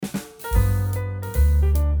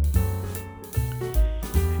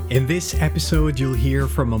In this episode, you'll hear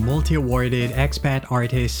from a multi-awarded expat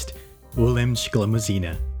artist, Ulemj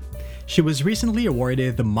Glamuzina. She was recently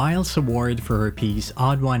awarded the Miles Award for her piece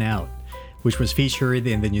Odd One Out, which was featured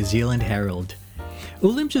in the New Zealand Herald.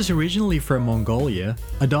 Ulemj is originally from Mongolia,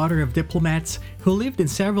 a daughter of diplomats who lived in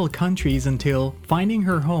several countries until finding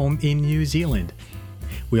her home in New Zealand.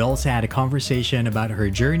 We also had a conversation about her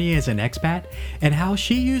journey as an expat and how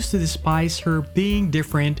she used to despise her being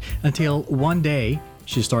different until one day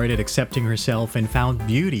she started accepting herself and found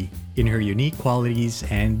beauty in her unique qualities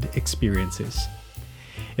and experiences.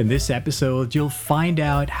 In this episode, you'll find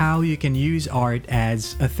out how you can use art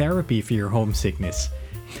as a therapy for your homesickness.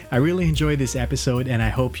 I really enjoyed this episode and I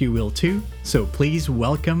hope you will too, so please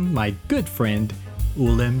welcome my good friend,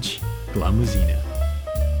 Ulemj Glamuzina.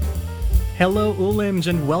 Hello, Ulemj,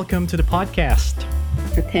 and welcome to the podcast.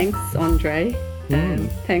 Thanks, Andre.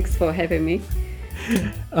 Thanks for having me.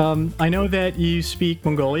 I know that you speak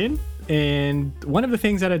Mongolian, and one of the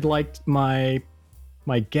things that I'd like my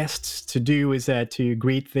guests to do is that to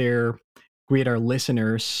greet our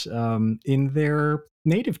listeners in their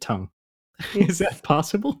native tongue. Is that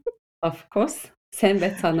possible? Of course. Сайн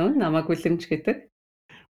байцгаана уу? Намайг Ulemj гэдэг.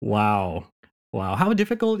 Wow. How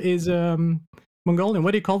difficult is Mongolian?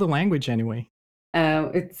 What do you call the language anyway?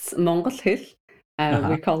 It's Монгол хэл.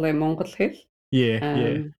 We call it Монгол хэл.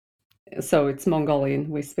 Yeah. So it's Mongolian.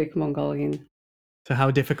 We speak Mongolian. So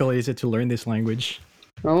how difficult is it to learn this language?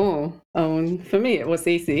 For me it was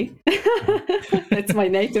easy. It's my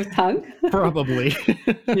native tongue. Probably.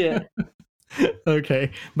 Yeah.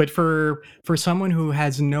 Okay, but for someone who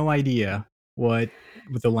has no idea what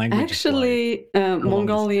the language Actually, is like,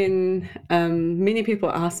 Mongolian, many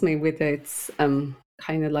people ask me whether it's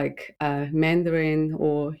kind of like Mandarin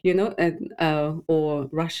or, or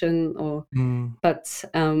Russian but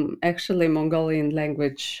actually Mongolian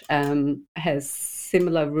language has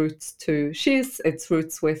similar roots to its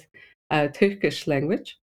roots with Turkish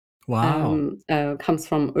language. Wow. Comes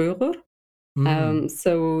from Uyghur.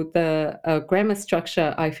 So the grammar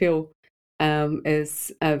structure, I feel,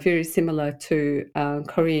 is very similar to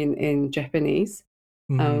Korean and Japanese.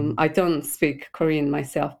 I don't speak Korean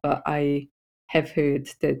myself, but I have heard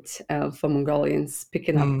that for Mongolians,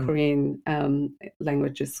 picking up Korean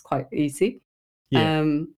language is quite easy. Yeah.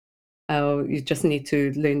 You just need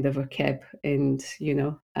to learn the vocab, and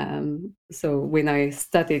so when I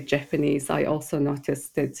studied Japanese, I also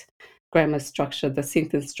noticed that grammar structure, the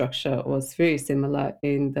sentence structure, was very similar,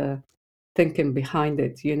 and the thinking behind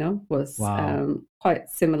it, was Wow. quite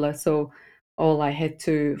similar. So all I had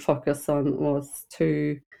to focus on was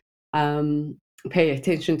to pay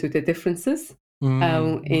attention to the differences,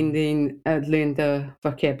 and then learn the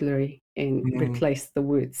vocabulary and replace the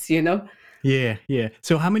words. Yeah.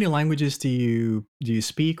 So how many languages do you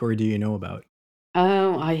speak or do you know about?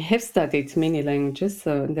 I have studied many languages,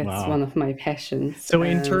 so that's Wow. one of my passions. So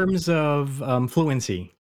in terms of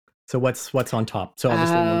fluency, so what's on top? So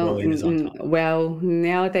obviously Mongolian is on top. Well,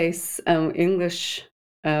 nowadays, English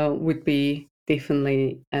would be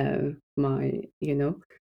definitely my,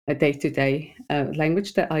 a day-to-day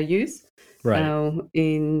language that I use. Right.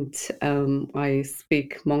 And I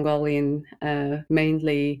speak Mongolian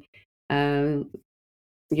mainly,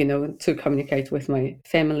 to communicate with my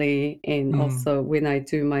family, and also when I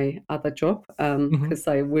do my other job, because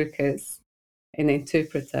I work as an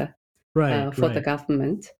interpreter for the Right.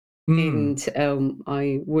 government. And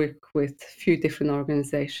I work with a few different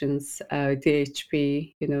organizations,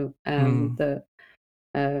 DHP, the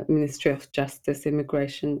Ministry of Justice,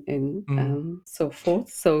 Immigration, and so forth.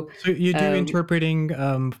 So you do interpreting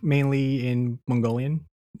mainly in Mongolian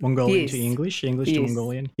to yes, English to yes,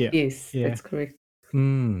 Mongolian? Yeah. yes, that's correct.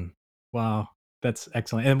 Wow, that's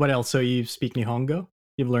excellent. And what else? So you speak Nihongo?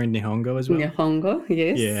 You've learned Nihongo as well? Nihongo,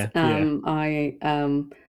 yes. Yeah.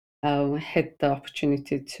 I had the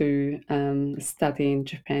opportunity to study in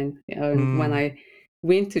Japan. When I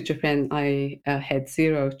went to Japan, I had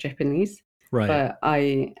zero Japanese, Right. but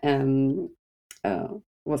I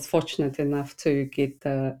was fortunate enough to get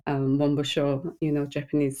the Wombusho,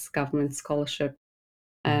 Japanese government scholarship,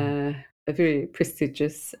 a very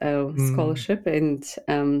prestigious scholarship, and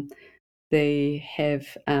they have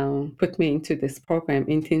put me into this program,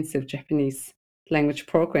 intensive Japanese language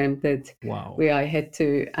program, Wow. where I had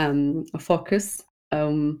to focus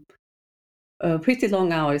pretty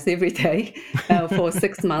long hours every day for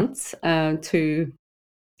 6 months to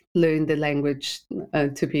learn the language,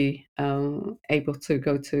 to be able to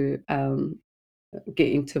go to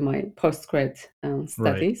get into my postgrad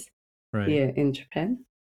studies Right. here in Japan.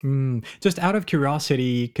 Just out of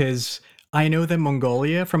curiosity, because I know that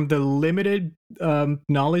Mongolia, from the limited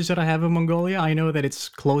knowledge that I have of Mongolia, I know that it's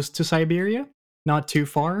close to Siberia, not too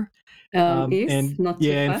far. Yes, And not too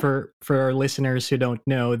yeah, and far. for our listeners who don't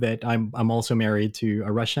know, that I'm also married to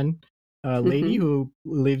a Russian lady Hmm. who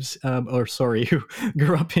lives, or sorry, who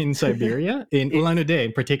grew up in Siberia, in Yes. Ulan-Ude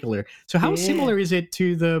in particular. So how Yeah. similar is it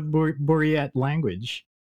to the Buryat language?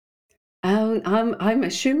 I'm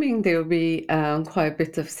assuming there'll be quite a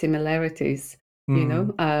bit of similarities, you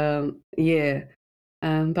Mm, know. Yeah,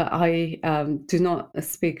 but I do not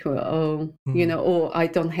speak, mm, or I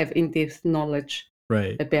don't have in-depth knowledge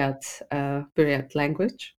right. about Buryat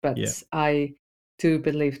language, Yeah. but I do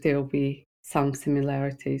believe there will be some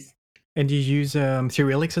similarities. And you use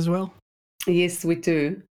Cyrillics as well? Yes, we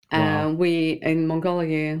do. Wow. We in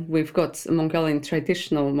Mongolia, we've got a Mongolian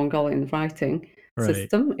traditional Mongolian writing Right.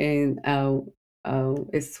 system, and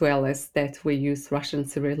as well as that we use Russian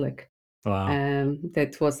Cyrillic. Wow.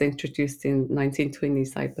 That was introduced in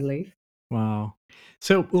 1920s, I believe. Wow.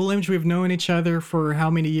 So, Ulemj, we've known each other for how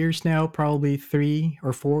many years now? Probably 3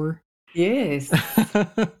 or 4? Yes,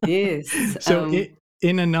 yes. So,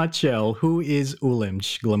 in a nutshell, who is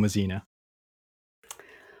Ulemj Glamuzina?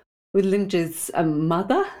 With Limja's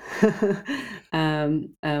mother,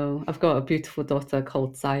 I've got a beautiful daughter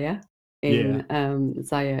called Zaya, Yeah. and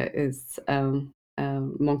Zaya is a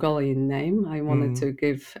Mongolian name. I wanted Mm. to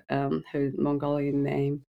give her Mongolian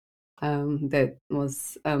name that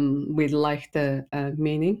was we like the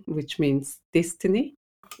meaning, which means destiny.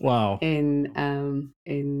 Wow. In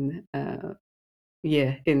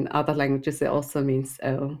yeah, in other languages, it also means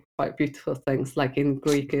quite beautiful things. Like in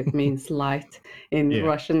Greek, it means light. In Yeah.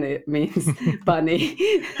 Russian, it means bunny.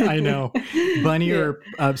 I know. Bunny Yeah.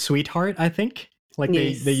 or sweetheart, I think. Like they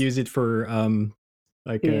Yes. use it for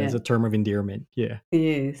like as Yeah. a term of endearment. Yeah.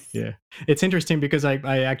 Yes. Yeah. It's interesting because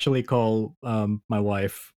I actually call my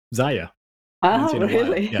wife Zaya once Oh, in a while.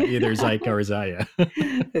 really? Yeah, either Zaika or Zaya.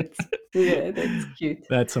 That's yeah, that's cute.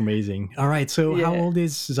 That's amazing. All right, so how Yeah. old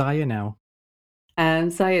is Zaya now?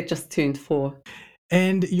 And Zaya just turned 4.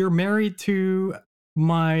 And you're married to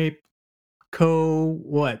my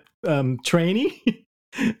what, trainee?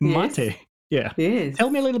 Yes. Mate. Yeah. Tell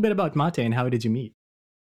me a Yes. little bit about Mate and how did you meet?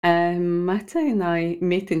 Mata and I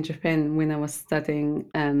met in Japan when I was studying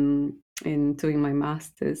in doing my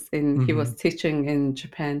master's, and he was Mhm. teaching in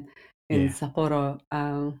Japan in Yeah. Sapporo.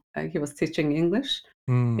 He was teaching English,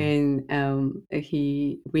 Mm. and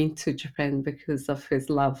he went to Japan because of his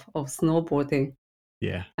love of snowboarding.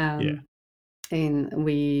 Yeah. Yeah. Um, and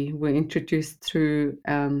we were introduced through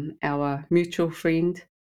our mutual friend,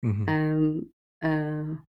 Mhm. um,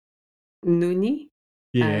 uh, Nuni.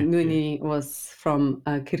 Yeah. Yeah. Nuni was from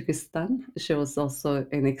Kyrgyzstan. She was also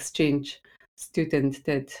an exchange student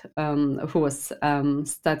that who was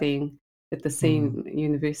studying at the Mhm. same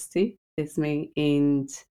university as me. And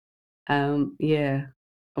yeah,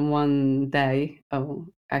 one day, oh,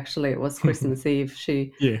 actually, it was Christmas Eve.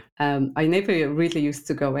 Yeah. I never really used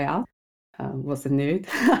to go out. Was a nerd,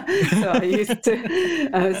 so I used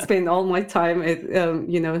to spend all my time at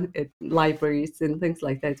at libraries and things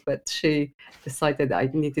like that. But she decided I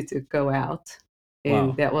needed to go out, and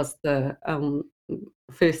Wow. that was the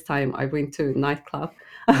first time I went to a nightclub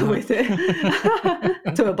Uh-huh. with her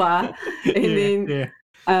to a bar, and Yeah. then Yeah.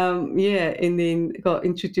 yeah, and then got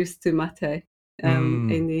introduced to mate, Mm.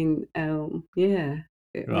 and then yeah,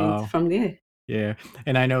 it went Wow. from there. Yeah,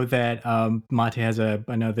 and I know that Mate has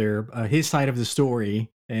another his side of the story,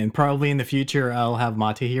 and probably in the future I'll have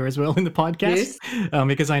Mate here as well in the podcast, Yes,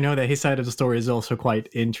 because I know that his side of the story is also quite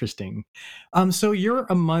interesting. So you're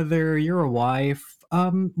a mother, you're a wife.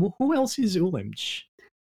 Who else is Ulemj?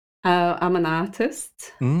 I'm an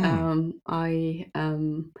artist. Mm,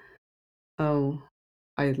 Oh,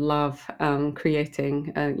 I love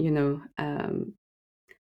creating,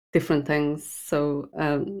 different things. So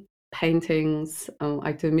paintings.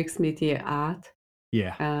 I do mixed media art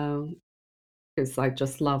yeah. because I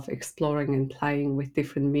just love exploring and playing with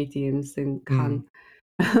different mediums and Mm,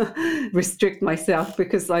 can't restrict myself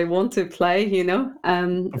because I want to play.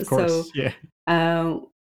 of So course. Yeah. um,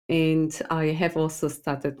 and I have also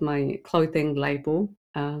started my clothing label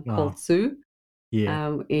called Wow. Zoo.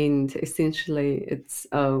 Yeah. And essentially, it's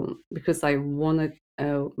because I wanted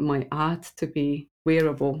my art to be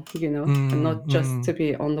wearable, and Mm, not just to mm,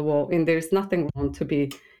 be on the wall. And there's nothing wrong to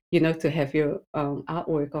be, to have your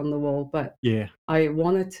artwork on the wall, but yeah. I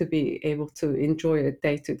wanted to be able to enjoy it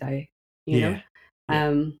day to day, Yeah.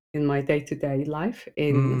 Yeah. in my day to day life.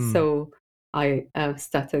 And Mm, so I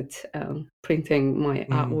started printing my mm,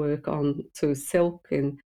 artwork onto silk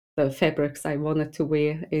and the fabrics I wanted to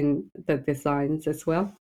wear in the designs as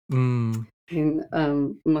well. mm.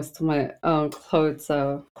 And most of my clothes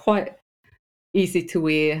are quite easy to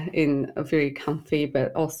wear and are very comfy,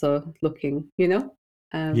 but also looking,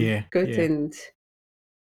 Yeah, good. yeah, And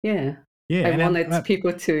yeah, yeah. I And wanted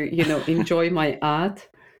people to, enjoy my art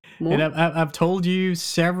and more. I've told you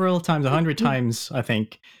several times, 100 times, I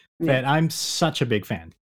think, Yeah. that I'm such a big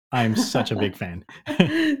fan. I'm such a big fan.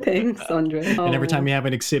 Thanks, Andre. And every time Oh, we have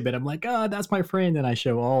an exhibit, I'm like, "Oh, that's my friend," and I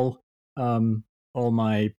show um, all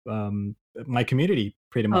my community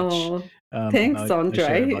pretty much oh, thanks, about I share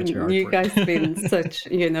Andre. about your And you guys been artwork.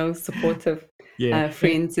 such, supportive Yeah,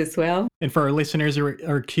 friends as well. and for our listeners who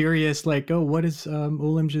are curious, like, oh, what does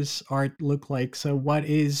Ulemj's art look like? So, what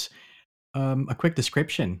is a quick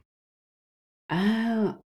description?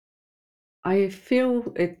 Ah, I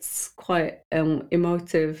feel it's quite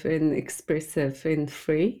emotive and expressive and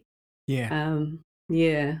free. Yeah.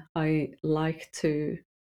 Yeah, I like to.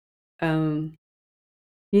 Um,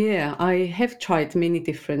 yeah, I have tried many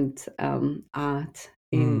different art,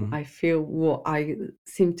 and Mm, I feel what I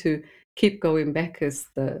seem to keep going back is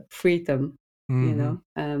the freedom, you hmm. know,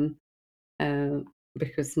 uh,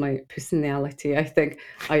 because my personality. I think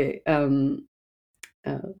I um,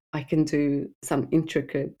 I can do some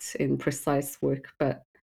intricate and precise work, but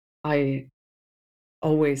I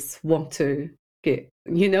always want to get,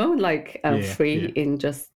 like Yeah, free yeah. and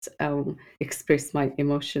just express my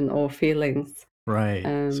emotion or feelings. Right.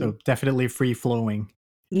 Um, So definitely free flowing.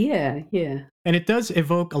 yeah, yeah, And it does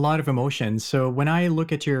evoke a lot of emotions. So when I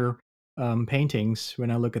look at your paintings,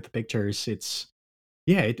 when I look at the pictures, it's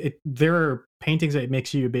yeah, there are paintings that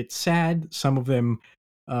makes you a bit sad. Some of them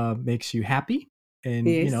makes you happy, and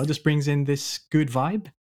yes, just brings in this good vibe.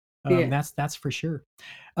 yeah, That's for sure.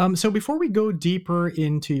 So before we go deeper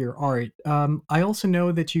into your art, I also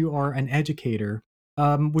know that you are an educator.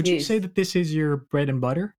 Would you say yes. that this is your bread and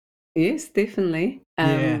butter? Yes, definitely.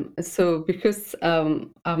 Yeah. So because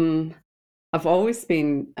I've always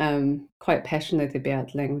been quite passionate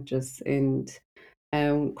about languages, and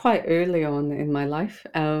quite early on in my life,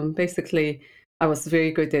 basically, I was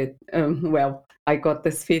very good at. Well, I got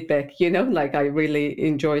this feedback, like I really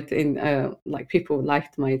enjoyed in like people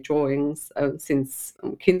liked my drawings since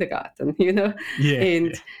kindergarten, Yeah.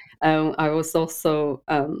 and Yeah. I was also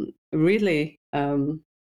really.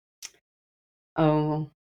 Oh,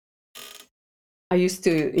 I used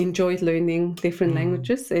to enjoy learning different Mm,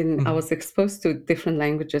 languages, and I mhm. was exposed to different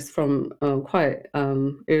languages from quite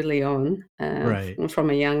early on, Right. from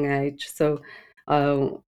a young age. So, uh,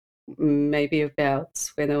 maybe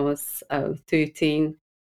about when I was 13,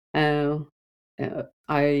 uh,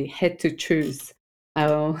 I had to choose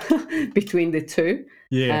uh, between the two.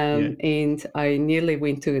 Yeah. Yeah. And I nearly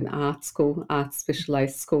went to an art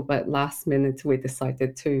specialized school, but last minute we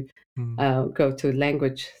decided to Mm. go to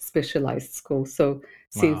language specialized school. So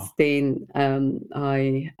since Wow. then,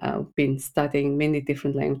 I been studying many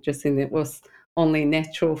different languages, and it was only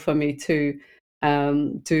natural for me to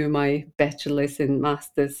do my bachelor's and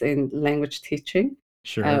master's in language teaching,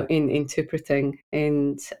 Sure. in interpreting,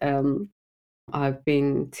 and I've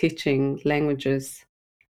been teaching languages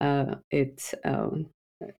at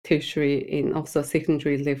tertiary and also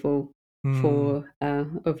secondary level Mm, for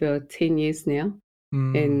over 10 years now,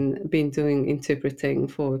 mm. and been doing interpreting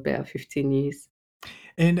for about 15 years.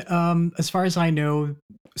 And as far as I know,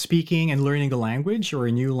 speaking and learning a language or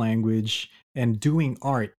a new language and doing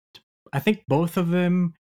art, I think both of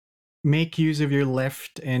them make use of your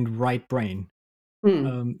left and right brain.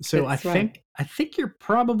 Hmm, So I that's right. think I think you're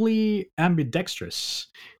probably ambidextrous.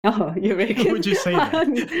 Oh, you reckon? Would you say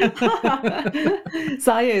that?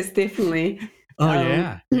 Saya is definitely, Oh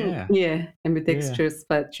yeah, yeah, yeah, yeah. ambidextrous,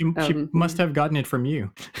 but She must have gotten it from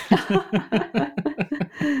you.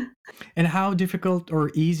 And how difficult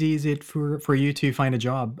or easy is it for you to find a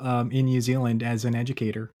job in New Zealand as an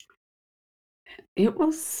educator? it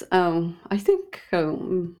was, I think,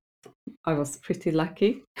 I was pretty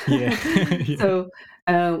lucky. Yeah, yeah. So,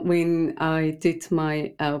 when I did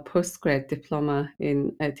my postgrad diploma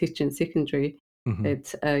in teaching secondary Hmm.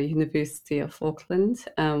 at University of Auckland,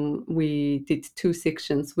 we did two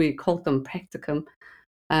sections. We called them practicum.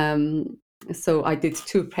 Um, so I did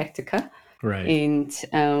two practica, Right. and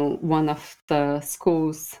one of the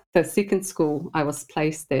schools, the second school I was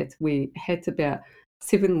placed at, we had about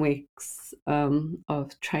 7 weeks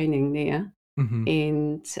of training there, Hmm.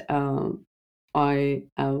 and I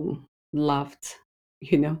loved,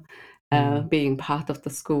 you know, Mm. being part of the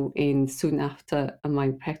school. And soon after my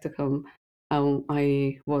practicum,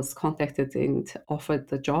 I was contacted and offered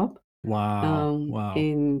the job. Wow, wow.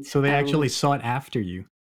 And So they actually sought after you.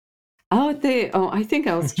 there. Oh, I think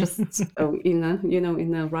I was just in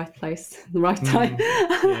the right place, the right time.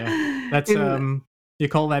 Yeah. That's in you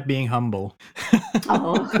call that being humble.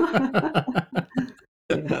 oh.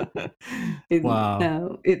 Yeah.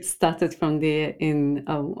 Wow. It started from there.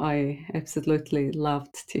 I absolutely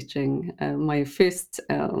loved teaching. My first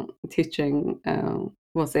teaching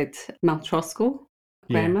was at Mount School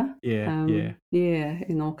Yeah. Grammar. Yeah. Yeah. Yeah,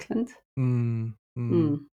 in Auckland. Mm, mm.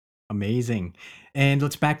 Mm. Amazing. And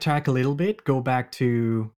let's backtrack a little bit, go back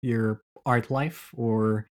to your art life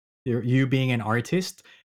or you being an artist.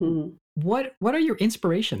 Mm. What are your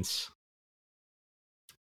inspirations?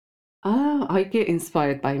 I get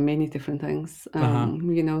inspired by many different things. Uh-huh.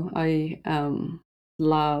 I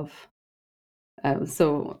love.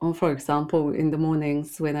 For example, in the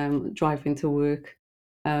mornings when I'm driving to work,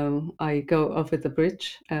 I go over the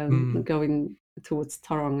bridge, Mm, going towards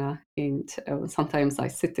Taronga, and sometimes I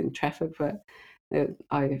sit in traffic, but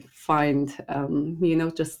I find,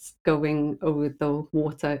 just going over the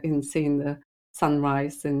water and seeing the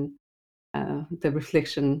sunrise and the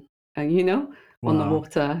reflection, on the wow.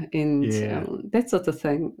 water, and Yeah. that sort of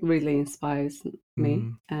thing really inspires me.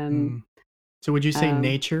 Mm, mm. So would you say Um,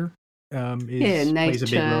 nature yeah, is plays a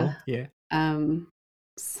big nature. role? Yeah. Um,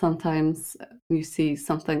 Sometimes you see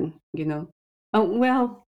something, oh,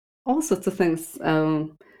 well, all sorts of things,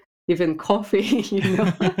 even coffee,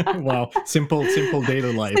 Wow. Simple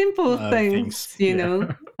daily life simple things. things, Yeah.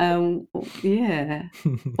 yeah.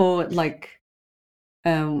 Or like,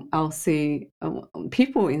 I'll see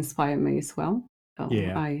people inspire me as well.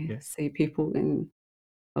 Yeah. I Yeah. see people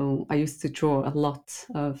I used to draw a lot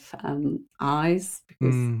of eyes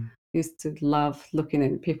because Mm, I used to love looking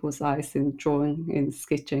at people's eyes and drawing and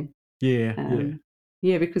sketching. yeah. Yeah. Um,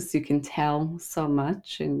 yeah, because you can tell so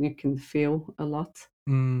much and you can feel a lot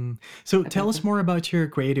Mm. So tell about us it. more about your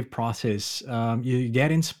creative process. You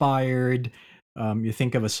get inspired, you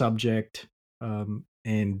think of a subject,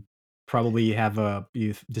 and probably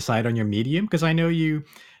you decide on your medium because I know you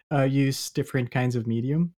use different kinds of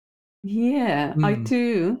medium. Yeah, I Mm,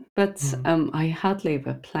 do, but mm, I hardly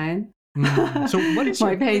ever plan So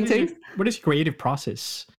my paintings. what is your creative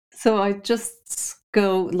process? So I just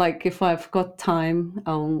go, like, if I've got time,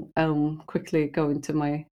 I'll quickly go into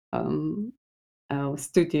my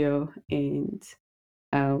studio and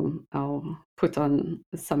I'll put on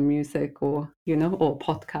some music or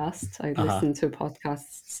podcast. I Uh huh. listen to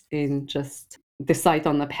podcasts and just decide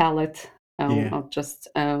on the palette. Yeah. I'll just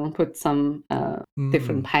put some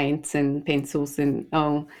different Mm, paints and pencils and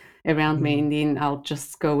around me, mm, and then I'll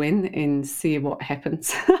just go in and see what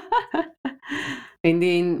happens. And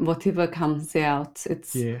then whatever comes out,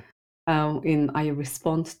 it's yeah. and I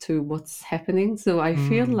respond to what's happening. So I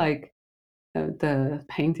feel Mm, like the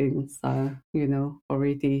paintings are,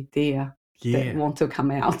 already there that yeah. want to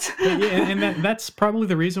come out. Yeah, and that's probably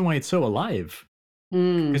the reason why it's so alive.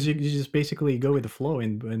 Because Mm. you just basically go with the flow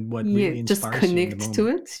and what Yeah, really just inspires you in the connect to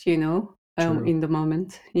moment. it, True, in the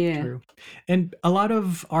moment. Yeah. true. And a lot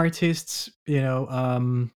of artists,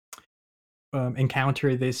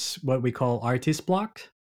 encounter this what we call artist block.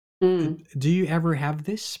 Mm. Do you ever have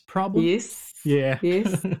this problem? Yes. Yeah.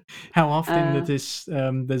 Yes. How often Uh,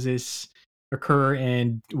 does this occur,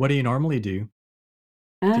 and what do you normally do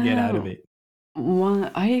to get out of uh, it?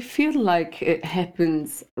 I feel like it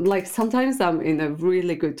happens. Like sometimes I'm in a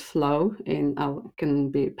really good flow and I can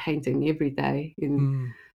be painting every day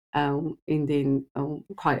Mm, and then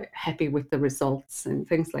quite happy with the results and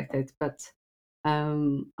things like that. But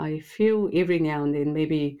I feel every now and then,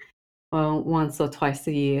 maybe once or twice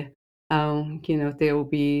a year, there will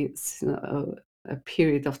be a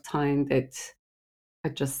period of time that I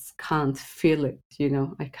just can't feel it.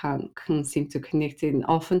 I can't seem to connect it. And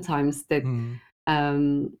oftentimes that mm,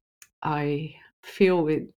 um, I feel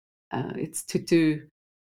it's to do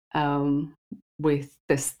um, with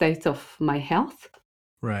the state of my health.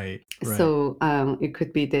 right, right. So it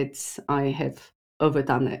could be that I have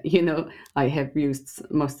overdone it. I have used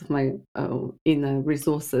most of my inner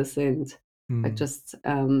resources, and I Mm, just,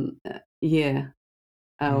 yeah,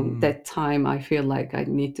 mm, that time I feel like I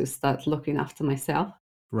need to start looking after myself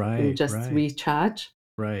and right, just right, recharge.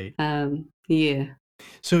 right. Yeah,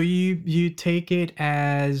 So you take it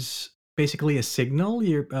as basically a signal,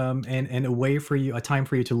 and a way for you, a time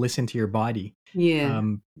for you to listen to your body, yeah,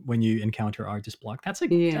 when you encounter artist block. That's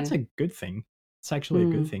yeah. a good thing. It's actually a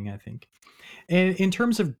good Mm. thing, I think. And in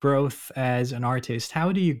terms of growth as an artist,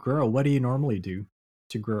 how do you grow? What do you normally do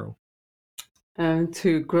to grow?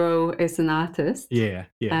 To grow as an artist, Yeah,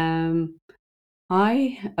 yeah. um,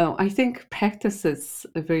 I think practice is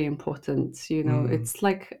very important. Mm, It's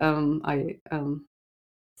like I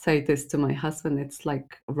say this to my husband, it's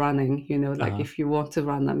like running, like Uh-huh. if you want to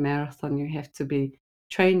run a marathon, you have to be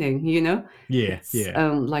training, Yeah, it's yeah.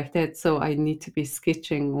 like that. So I need to be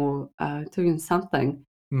sketching or doing something.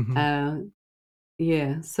 Mhm. Uh,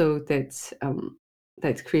 yeah, so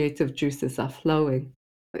that creative juices are flowing.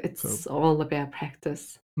 So, It's all about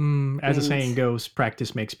practice. as the And saying goes,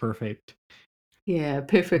 practice makes perfect. yeah,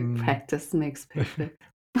 perfect Mm. practice makes perfect.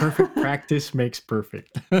 Perfect practice makes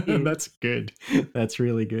perfect. Yes. That's good. That's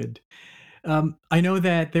really good. I know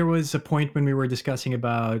that there was a point when we were discussing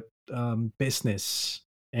about business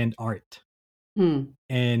and art, Mm,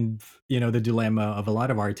 and the dilemma of a lot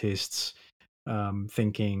of artists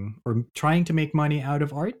thinking or trying to make money out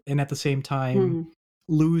of art, and at the same time mm,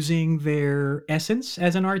 losing their essence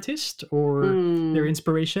as an artist or their mm.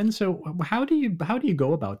 inspiration. So how do you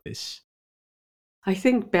go about this? I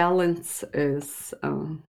think balance is,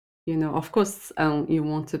 of course, you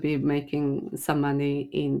want to be making some money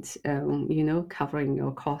and, covering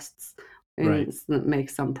your costs and Right. make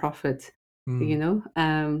some profit, you Mm,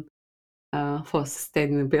 know, for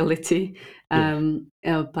sustainability.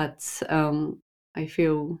 yeah. But I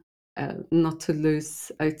feel not to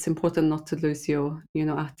lose, it's important not to lose your,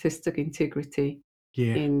 artistic integrity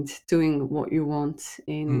Yeah. in doing what you want.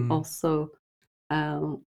 And Mm, also,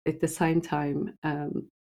 at the same time,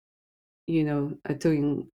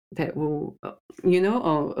 doing that will,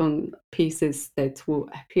 or on pieces that will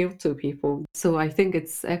appeal to people. So I think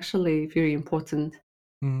it's actually very important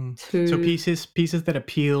so to pieces that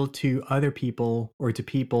appeal to other people or to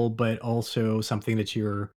people, but also something that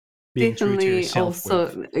you're being true to definitely yourself with.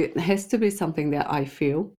 also, it has to be something that I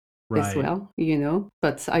feel as Right. well,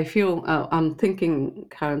 But I feel I'm thinking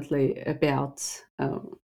currently about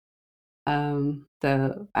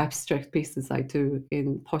the abstract pieces I do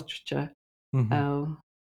in portraiture. Mhm. Uh,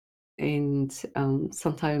 and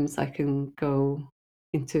sometimes I can go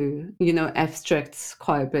into abstracts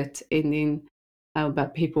quite a bit, and then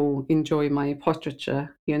but people enjoy my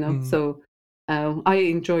portraiture, Mm, so I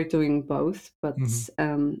enjoy doing both, mhm.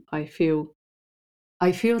 but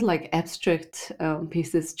I feel like abstract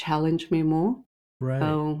pieces challenge me more. Right.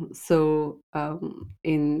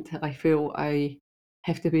 And I feel I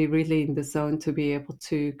have to be really in the zone to be able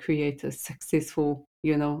to create a successful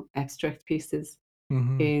abstract pieces.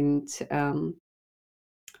 Mhm.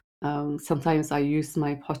 And sometimes I use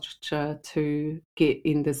my portraiture to get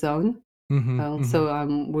in the zone. Mhm, mhm, So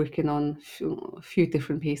I'm working on a few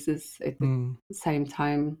different pieces at the mm. same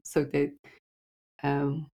time so that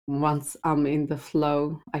once I'm in the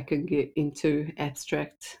flow, I can get into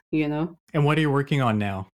abstract. And what are you working on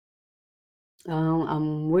now?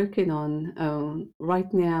 I'm working on,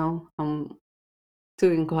 right now, I'm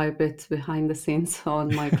doing quite a bit behind the scenes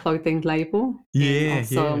on my clothing label and Yeah,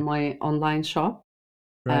 also yeah. my online shop.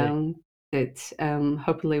 Right. um, that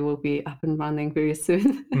hopefully will be up and running very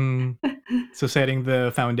soon. Mm. So setting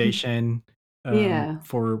the foundation, Yeah,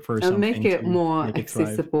 for and make something it to more make it thrive.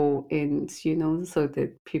 accessible and, so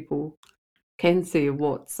that people can see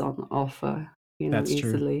what's on offer, That's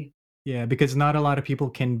true. easily. Yeah, because not a lot of people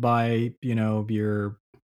can buy, your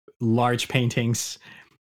large paintings.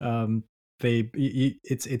 Um,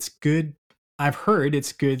 it's good. I've heard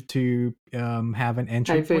it's good to have an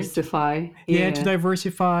entry point. Diversify, Yeah, to yeah.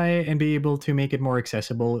 diversify and be able to make it more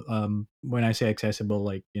accessible. When I say accessible,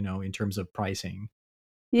 like in terms of pricing.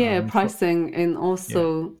 Yeah, For pricing, and yeah.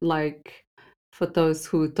 also, like, for those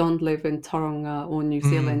who don't live in Tauranga or New Mm,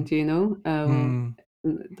 Zealand, mm,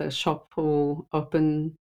 the shop will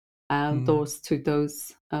open mm, doors to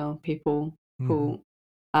those people mhm. who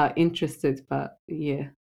are interested, but yeah,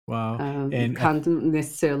 Wow. And can't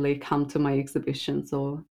necessarily come to my exhibitions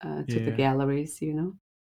or to the yeah. galleries.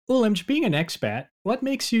 Ulemj, being an expat, what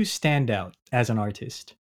makes you stand out as an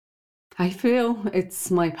artist? I feel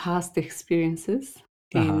it's my past experiences.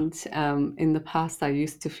 Uh huh. And in the past, I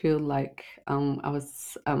used to feel like I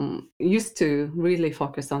was used to really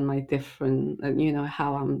focus on my different,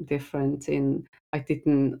 how I'm different. And I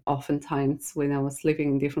didn't, oftentimes, when I was living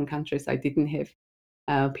in different countries, I didn't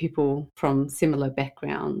have people from similar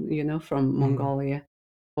background, from Mhm, Mongolia,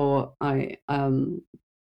 or I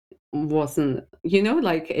wasn't,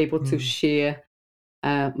 like able to mm, share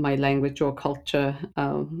my language or culture,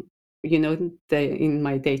 in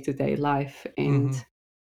my day to day life. And mhm,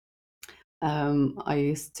 I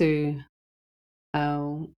used to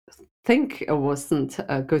uh, think it wasn't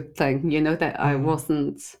a good thing, that I mm,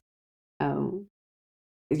 wasn't, um,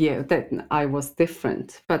 yeah, that I was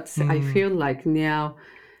different. But I mm, feel like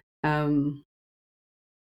um,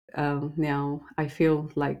 now I feel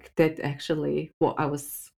like that actually what I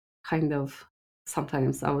was kind of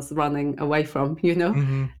sometimes I was running away from, Yeah,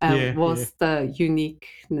 yeah, was the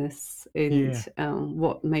uniqueness and yeah.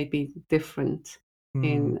 what may be different Mm,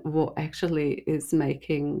 in what actually is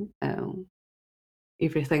making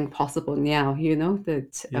everything possible now, yeah.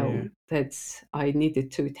 that I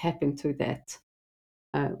needed to tap into that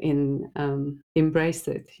and embrace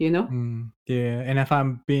it. Yeah, and if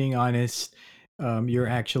I'm being honest,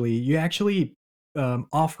 you actually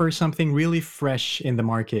offer something really fresh in the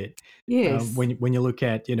market. Yes, When you look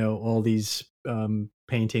at all these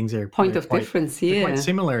paintings, point of difference, they're quite yeah.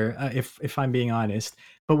 similar. If I'm being honest,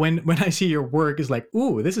 but when I see your work, it's like,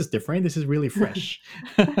 ooh, this is different. This is really fresh.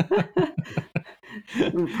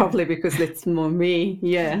 Probably because it's more me,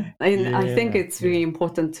 yeah. And I think Yeah, it's really yeah,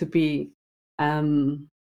 important um,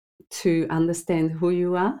 to understand who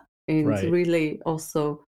you are and right, really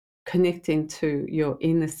also connecting to your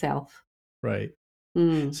inner self. right.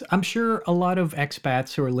 Mm, So I'm sure a lot of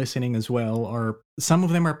expats who are listening as well are some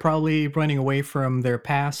of them are probably running away from their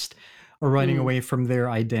past or running mm. away from their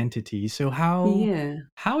identity. So Yeah.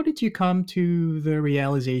 how did you come to the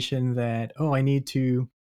realization that I need to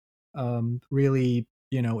really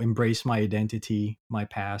embrace my identity, my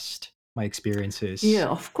past, my Yeah, experiences?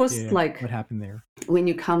 of course, Yeah, like what happened there? when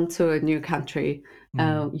you come to a new country,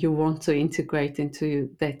 Mm, you want to integrate into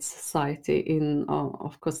that society. In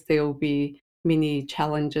Of course, there will be many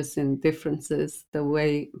challenges and differences the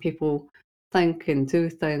way people think and do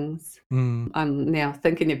things. mm, I'm now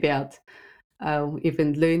thinking about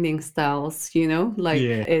even learning styles. Like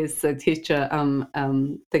yeah, as a teacher,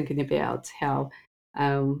 thinking about how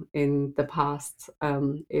in the past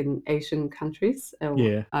in Asian countries,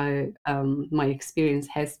 yeah, my experience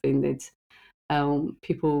has been that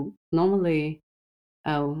people normally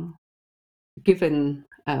um, given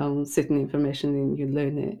certain information and you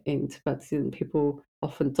learn it, but then people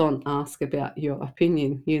often don't ask about your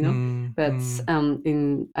opinion. mm, But mm,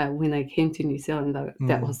 in when I came to New Zealand, that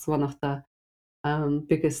mm, was one of the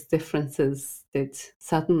biggest differences that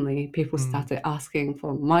suddenly people mm. started asking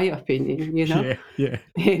for my opinion. Yeah, yeah.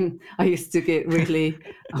 And I used to get really,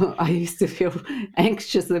 I used to feel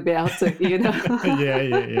anxious about it. Yeah,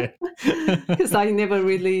 yeah, yeah. Because I never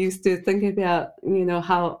really used to think about,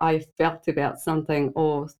 how I felt about something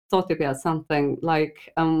or thought about something.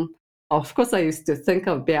 Like, of course, I used to think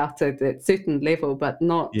about it at certain level, but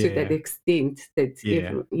not to that Yeah, extent that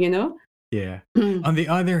yeah, ever. yeah. On the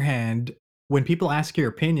other hand, when people ask your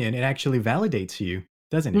opinion, it actually validates you,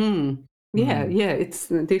 doesn't it? Mm. Yeah, Mm, yeah, it's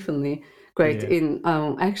definitely great. yeah, In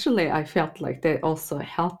Actually, I felt like that also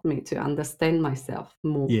helped me to understand myself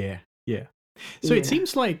more. yeah, yeah. So it Yeah.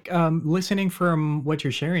 seems like, listening from what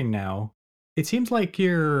you're sharing now, it seems like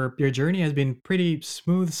your journey has been pretty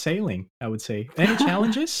smooth sailing, I would say. Any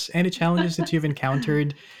challenges? Any challenges that you've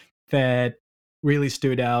encountered that really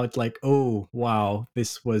stood out? Like, oh wow,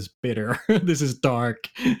 this was bitter. This is dark.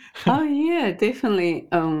 Oh yeah, definitely.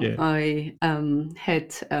 Yeah. I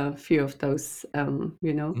had a few of those,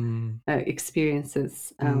 Mm,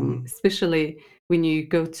 experiences, mm, especially when you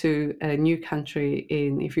go to a new country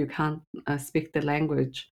and if you can't speak the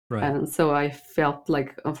language. right. And so I felt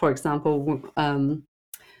like, for example, um,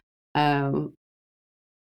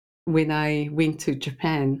 when I went to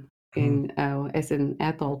Japan Mhm. in as an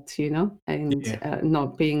adult, and Yeah.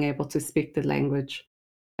 not being able to speak the language.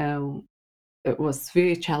 Um, it was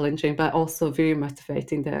very challenging, but also very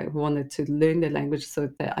motivating that I wanted to learn the language so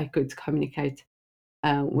that I could communicate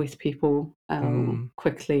with people Mm.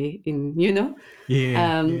 quickly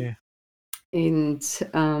Yeah, um, yeah. and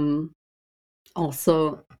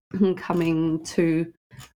also coming to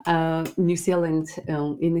New Zealand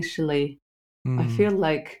initially, I Mm. feel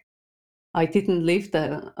like I didn't leave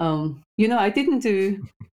I didn't do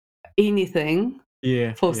anything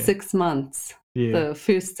Yeah, for yeah, 6 months, yeah. the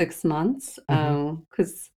first 6 months, Mhm.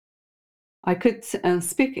 because I could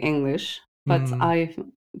speak English, but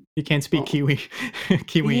Mm. You can't speak oh, Kiwi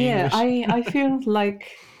Kiwi yeah, English. I feel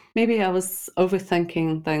like maybe I was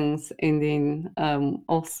overthinking things, and then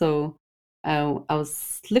also I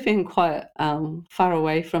was living quite far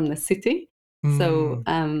away from the city. So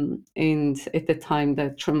Mm. and at the time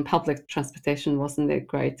the public transportation wasn't that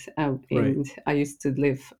great, Right. and I used to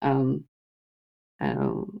live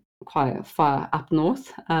quite far up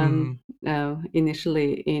north. Mm.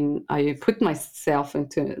 Initially, in I put myself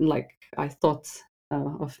into like I thought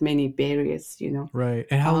of many barriers. Right.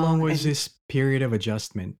 And how long was And this period of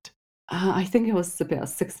adjustment I think it was about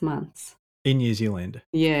 6 months. in New Zealand?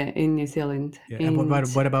 Yeah, in New Zealand. Yeah, and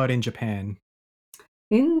And what about in Japan?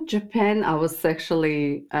 in Japan, I was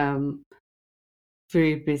actually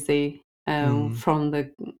very busy. Mm, from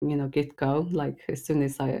the get go. Like as soon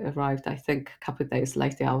as I arrived, I think a couple of days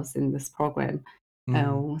later, I was in this program,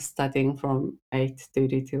 mm. studying from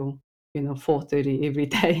 8:30 till 4:30 every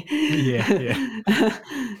day, Yeah, yeah.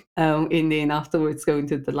 and then afterwards going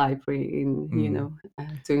to the library and Mm.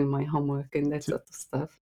 doing my homework and that So, sort of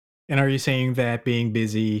stuff. and are you saying that being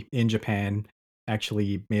busy in Japan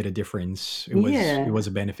actually made a difference? It Yeah. was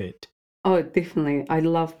a benefit, Oh, definitely. I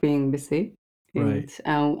love being busy, right?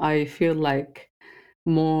 and I feel like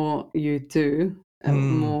more you do, Mm.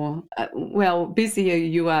 more well, busier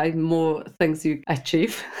you are, more things you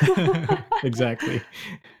achieve. Exactly.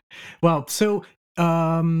 Well, so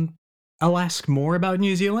um, I'll ask more about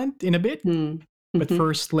New Zealand in a bit, Mm. but Mhm.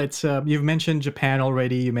 first, let's. You've mentioned Japan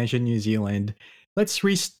already. You mentioned New Zealand. Let's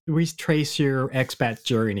retrace your expat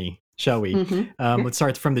journey, shall we? Mhm. Let's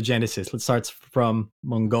start from the genesis. Let's start from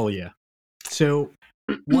Mongolia. So,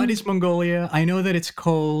 what Okay. is Mongolia? I know that it's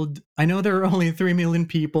cold. I know there are only 3 million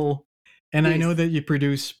people. And I know Yes. that you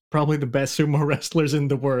produce probably the best sumo wrestlers in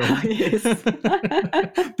the world. Yes.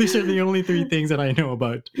 These are the only three things that I know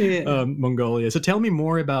about Yeah. Mongolia. So tell me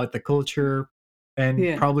more about the culture and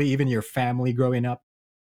Yeah. probably even your family growing up.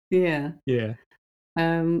 Yeah. Yeah.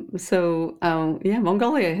 Yeah,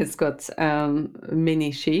 Mongolia has got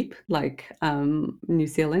many sheep like New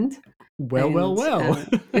Zealand, Well, well,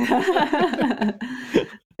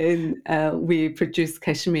 and well. we produce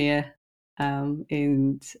cashmere,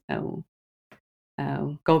 and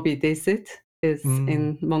Gobi Desert is Mm,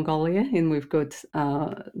 in Mongolia, and we've got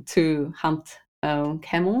two humped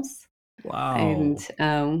camels. And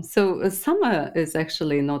wow. so summer is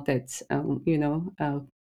actually not that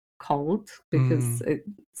cold because Mm,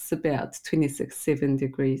 it's about 26.7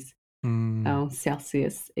 degrees mm,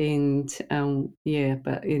 Celsius. And yeah,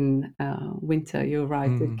 but in winter, you're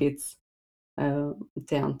right, it mm. gets uh,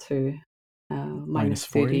 down to Minus minus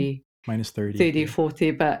 40? 30, Minus 30. 30, Yeah.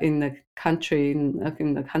 40. But in the country,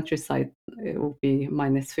 in the countryside, it will be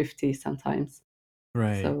minus 50 sometimes.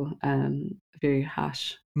 Right. So very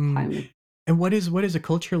harsh Mm. climate. And what is the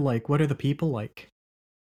culture like? What are the people like?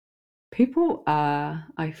 People are,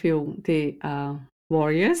 I feel they are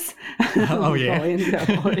warriors. Oh, yeah. Mongolians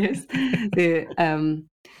are warriors. They're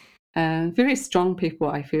very strong people,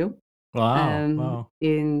 I feel. Wow. Um, Wow.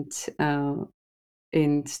 and uh,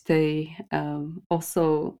 and they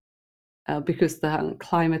also, because the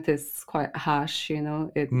climate is quite harsh,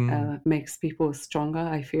 it Mm, makes people stronger,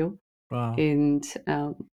 I feel. wow. And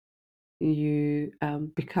you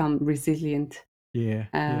become resilient. Yeah.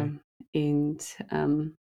 Yeah. Um,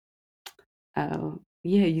 and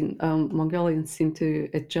yeah, Mongolians seem to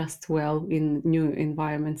adjust well in new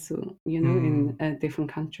environments, in Mm,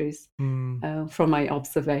 different countries, mm. from my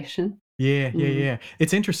observation. Yeah, yeah, Mm. yeah.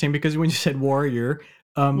 It's interesting because when you said warrior,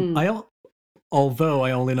 Mm. I although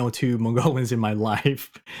I only know two Mongolians in my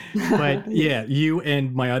life, but yeah, Yes, you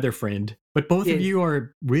and my other friend, but both of yes, you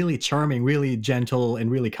are really charming, really gentle,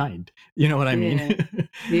 and really kind. You know what I mean?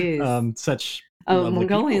 yeah, yes. Such lovely people.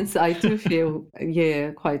 Mongolians, I do feel,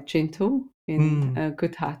 yeah, quite gentle and Mm,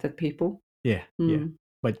 good-hearted people. yeah, yeah, Mm.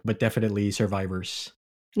 but definitely survivors.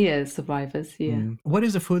 Yeah, survivors. Yeah. What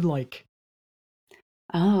is the food like?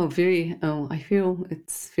 Oh, very. Oh, I feel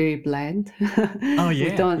it's very bland. Oh we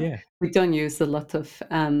yeah, don't yeah. we don't use a lot of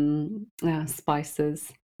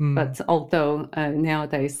spices, Mm, but although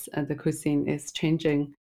nowadays the cuisine is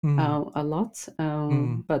changing mm, a lot,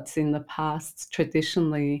 mm, but in the past,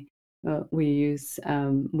 traditionally, we use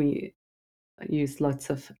lots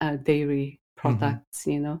of dairy mm-hmm, products.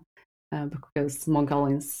 Because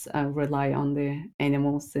Mongolians rely on their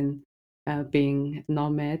animals and being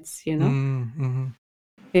nomads. mm-hmm.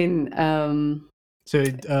 In So,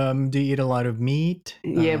 do you eat a lot of meat?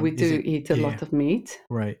 Yeah, we Is do it eat a yeah, lot of meat.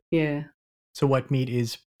 right. Yeah. So what meat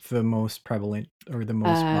is the most prevalent or the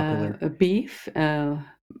most popular? Beef,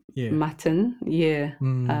 Yeah. mutton, yeah,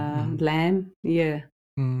 Mm, mhm, lamb, yeah.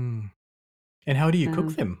 mm. And how do you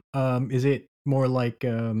cook Um, them? Is it more like,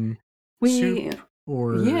 soup we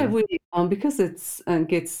Yeah, or we because it's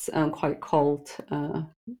gets quite cold,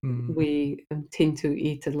 mm, we tend to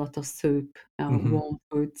eat a lot of soup, mhm, warm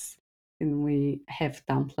foods, and we have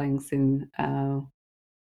dumplings, and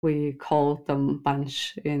we call them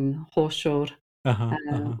bunch in hoshor, uh-huh,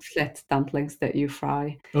 uh-huh. flat dumplings that you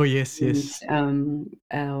fry. Oh, yes, And, yes.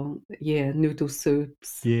 yeah, noodle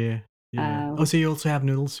soups. Yeah, yeah. Uh, Oh, so you also have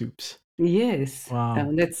noodle soups. yes,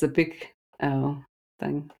 Wow. that's a big,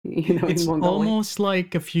 thing, in It's Mongolia. almost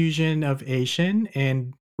like a fusion of Asian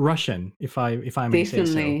and Russian, if I may say so.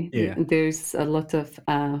 Definitely, Yeah. there's a lot of,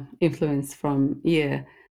 influence from, yeah,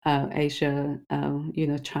 Asia,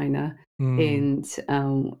 China, Mm.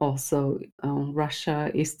 and also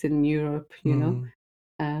Russia, Eastern Europe. Mm.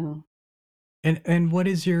 Uh, And what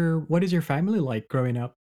is your family like growing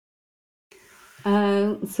up?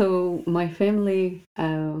 so my family,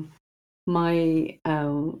 my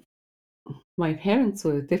my parents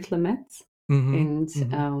were diplomats, Mhm. and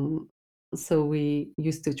Mhm. so we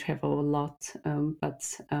used to travel a lot.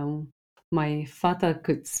 But my father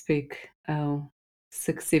could speak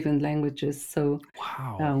 6, 7 languages, so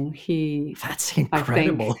Wow. he, That's I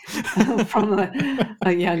think, incredible. from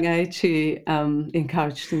a young age, he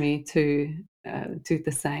encouraged me to do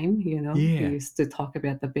the same. He Yeah. used to talk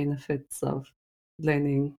about the benefits of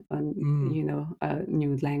learning, Mm. a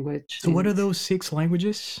new language. So what are And those 6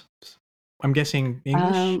 languages? I'm guessing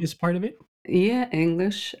English um, is part of it? yeah,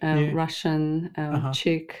 English, Yeah. Russian, Uh-huh.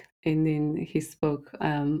 Czech, and then he spoke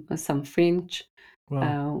some French. Wow.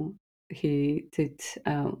 Uh, he did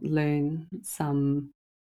learn some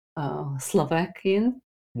Slovakian,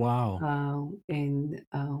 Wow. and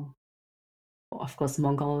of course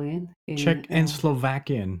Mongolian. In Czech and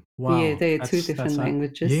Slovakian. Yeah, Wow. they are two That's different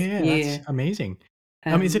languages. yeah, that's Yeah. amazing.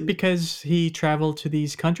 Is it Um, because he traveled to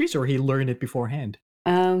these countries or he learned it beforehand?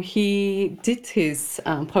 he did his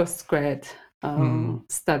postgrad Mm.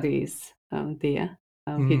 studies there.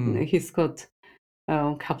 Mm. He's got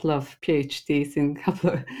a couple of PhDs in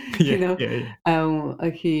couple of, you Yeah, know, yeah, yeah.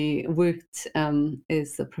 he worked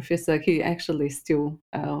as a professor. He actually still,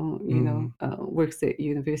 Mm. works at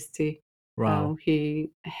university. Wow. He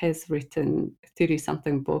has written 30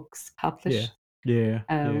 something books Yeah. published, Yeah,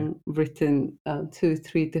 yeah. written 2,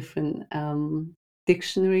 3 different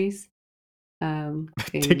dictionaries, and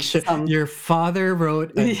Diction some, Your father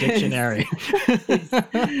wrote a yes, dictionary. yes,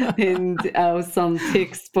 and some Not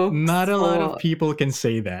textbooks a lot of for, people can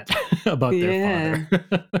say that about their father.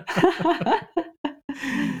 yeah.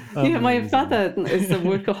 Yeah, my Amazing. father is a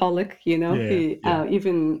workaholic. Yeah, He, yeah.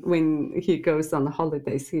 even when he goes on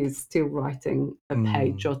holidays, he is still writing a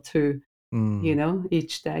page Mm, or two, mm.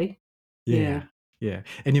 each day. Yeah. Yeah, yeah.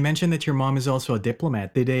 And you mentioned that your mom is also a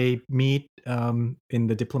diplomat. Did they meet, in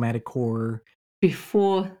the diplomatic corps?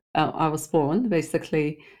 Before I was born,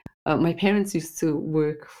 basically, my parents used to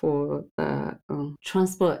work for the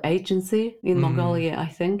transport agency in Mm, Mongolia, I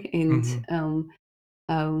think, and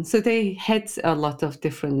mhm, so they had a lot of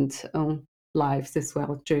different lives as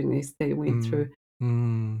well, journeys they went mm, through.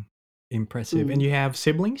 mm. Impressive. And Mm. you have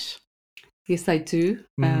siblings? Yes, I do.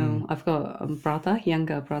 Mm, I've got a brother,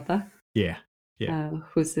 younger brother, yeah, yeah.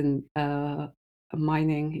 who's a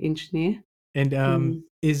mining engineer. And, Mm.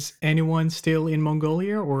 is anyone still in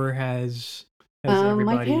Mongolia or has My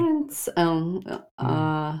everybody parents Mm,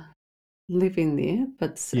 are living there,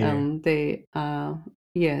 but yeah.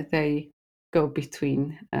 yeah, they go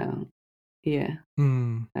between yeah,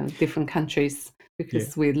 Mm, different countries yeah,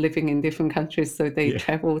 because we're living in different countries, so they yeah,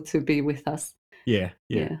 travel to be with us. yeah,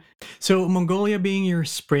 yeah. Yeah. So Mongolia being your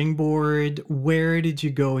springboard, where did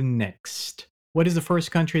you go next? What is the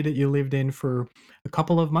first country that you lived in for a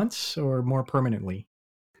couple of months or more permanently?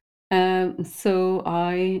 So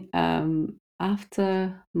I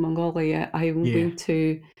after Mongolia, I Yeah. went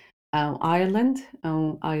to Ireland.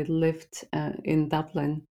 I lived in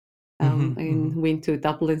Dublin, Mhm, and mhm. went to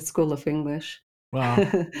Dublin School of English, Wow.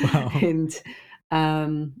 Wow. and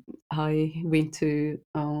I went to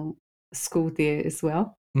school there as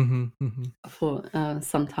well Mhm, mhm, for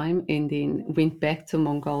some time, and then went back to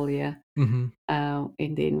Mongolia, mhm,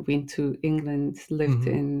 and then went to England, lived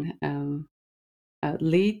mhm. in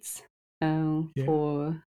Leeds Yeah.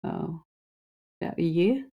 for about a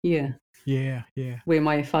year. Yeah, Yeah, yeah. where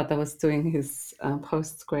my father was doing his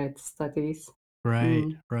postgrad studies. Right,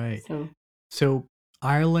 Mm. right. So So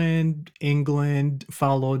Ireland, England,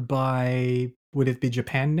 followed by would it be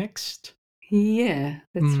Japan next? yeah,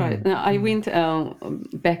 that's right. Mm, Now, I mm.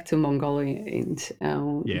 went back to Mongolia and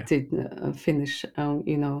Yeah. did finish,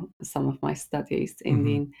 some of my studies, and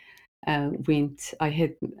Mhm. then went. I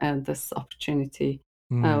had this opportunity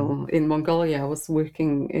Mm. in Mongolia. I was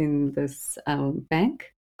working in this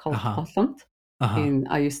bank called Uh-huh. Pothont, Uh-huh. and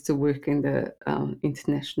I used to work in the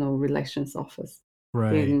international relations office.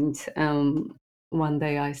 Right. And one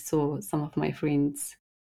day I saw some of my friends,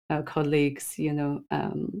 colleagues,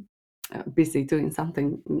 busy doing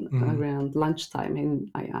something Mhm. around lunchtime, and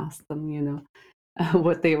I asked them,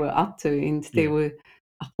 what they were up to, and they Yeah. were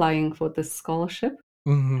applying for the scholarship.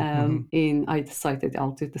 Mhm, mhm, And I decided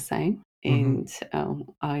I'll do the same. mhm,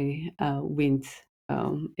 And I went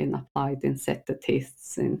and applied and set the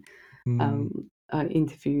tests and mm.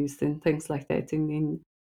 interviews and things like that. And then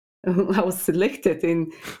I was selected,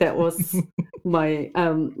 and that was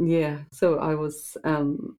so I was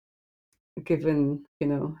given,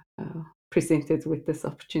 presented with this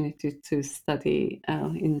opportunity to study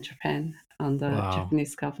in Japan on the Wow.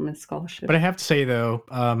 Japanese government But scholarship. I have to say though,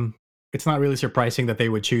 it's not really surprising that they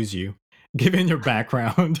would choose you, given your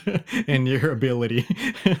background and your ability.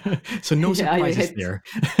 So no Yeah, surprises there.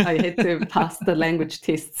 I had to pass the language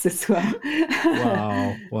tests as well.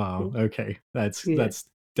 Wow, wow. Okay, that's Yeah. that's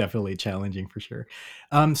definitely challenging for sure.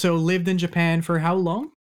 So lived in Japan for how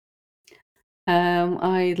long?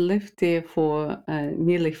 I lived there for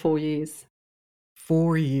nearly 4 years.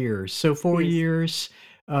 4 years. So four Yes, years.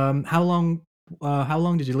 How long? How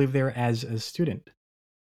long did you live there as a student?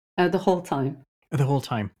 the whole time. The whole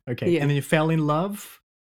time. Okay, and Yeah. then you fell in love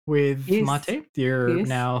with Yes. Mate, your Yes.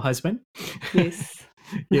 now husband. Yes.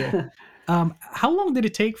 Yeah. How long did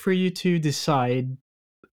it take for you to decide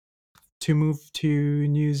to move to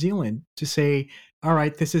New Zealand? To say, all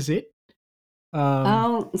right, this is it.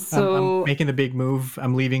 I'm So making the big move.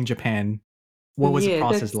 I'm leaving Japan. What was the yeah,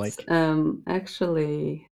 process that's like?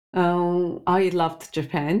 actually, I loved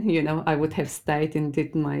Japan. I would have stayed and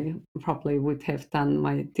did my probably would have done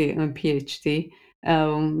my PhD.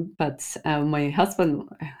 But my husband,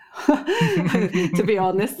 to be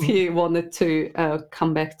honest, he wanted to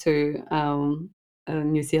come back to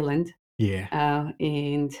New Zealand. Yeah.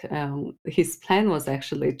 And his plan was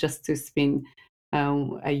actually just to spend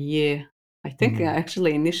a year. I think Mm,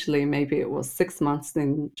 actually initially maybe it was 6 months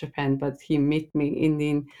in Japan, but he met me and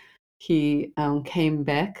then he came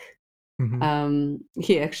back. mhm,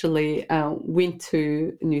 He actually went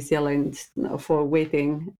to New Zealand for a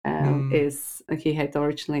wedding, mm, as he had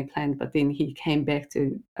originally planned, but then he came back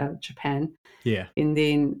to Japan, yeah. and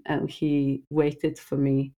then he waited for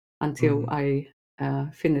me until Mm,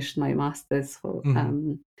 I finished my master's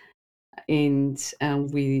mhm.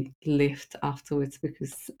 and we left afterwards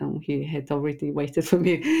because he had already waited for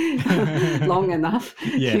me long enough,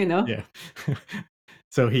 Yeah, you know. yeah.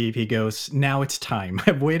 So he goes, "Now it's time.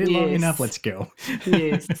 I've waited long enough, Yes, let's go."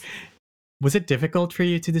 yes. Was it difficult for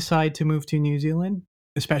you to decide to move to New Zealand?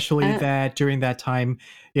 Especially Uh, that during that time,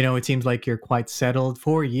 it seems like you're quite settled.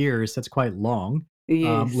 4 years, that's quite long,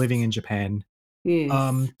 yes, living in Japan.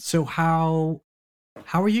 yes. So how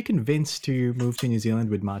are you convinced to move to New Zealand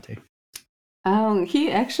with Mate?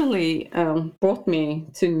 He actually brought me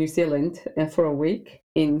to New Zealand for a week,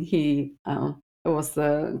 and he it was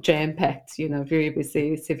jam-packed, very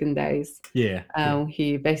busy 7 days. Yeah, yeah.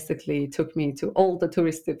 He basically took me to all the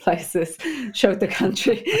touristy places, showed the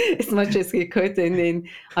country as much as he could, and then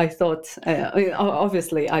I thought,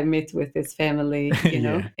 obviously, I met with his family, Yeah,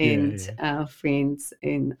 yeah, and yeah. friends,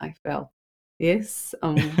 and I felt, yes,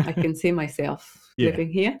 I can see myself Yeah,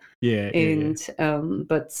 living here. yeah, yeah, yeah. And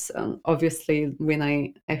but obviously, when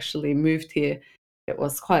I actually moved here, it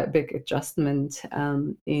was quite a big adjustment,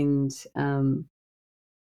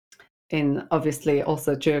 and obviously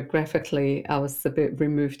also geographically, I was a bit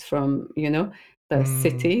removed from the Mm,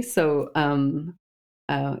 city, so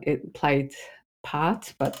it played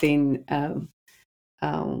part. But then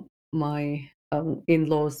my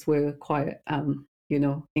in-laws were quite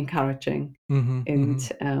encouraging, mhm, and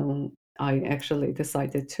mhm. I actually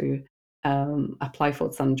decided to apply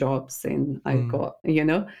for some jobs, and I Mm. got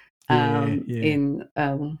Yeah, yeah, in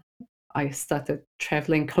I started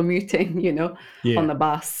traveling, commuting, on yeah. the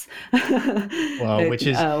bus. Well, which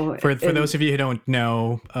is for those And of you who don't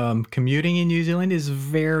know, commuting in New Zealand is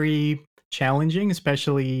very challenging,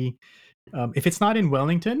 especially if it's not in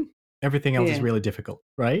Wellington. Everything else is yeah, really difficult,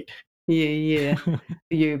 right? yeah, yeah.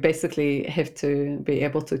 You basically have to be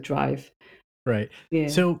able to drive. Right. Yeah.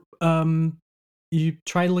 So, you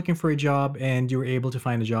tried looking for a job and you were able to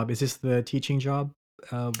find a job. Is this the teaching job?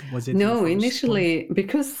 Was it your No, first one? initially,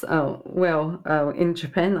 because, in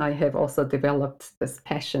Japan, I have also developed this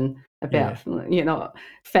passion Yeah. about,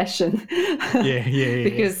 fashion. Yeah, yeah, yeah, yeah.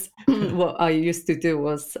 Because what I used to do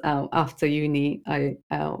was, after uni,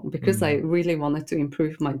 because I Mm, really wanted to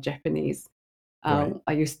improve my Japanese, right.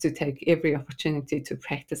 I used to take every opportunity to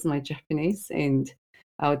practice my Japanese, and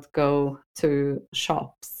I would go to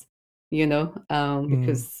shops, Mm,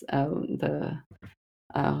 because the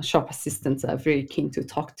shop assistants are very keen to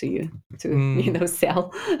talk to you to mm.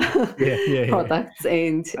 sell Yeah, yeah, yeah. products,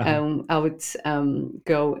 and Uh-huh. I would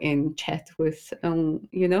go and chat with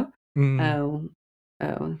Mm, um,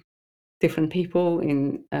 uh, different people,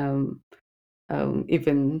 and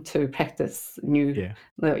even to practice new yeah.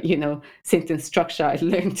 sentence structure I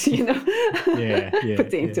learned, Yeah, yeah,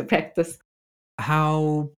 put it yeah. into practice.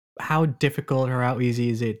 How difficult or how easy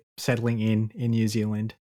is it settling in New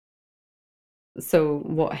Zealand? So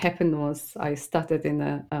what happened was I started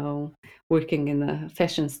in working in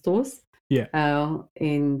fashion stores. Yeah.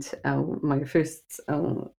 And my first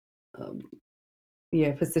um,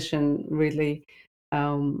 yeah position really,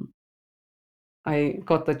 um, I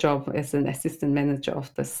got the job as an assistant manager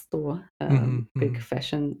of the store, Mhm, big mhm.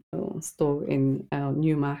 fashion store in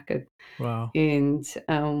Newmarket, Wow. and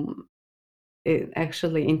it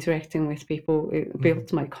actually interacting with people, it Mhm.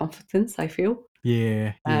 built my confidence, I feel.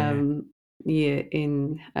 Yeah, yeah. Um, yeah,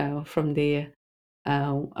 in from there,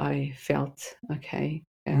 I felt okay.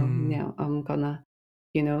 Mm. Now I'm gonna,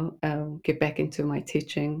 get back into my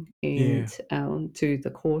teaching and Yeah. do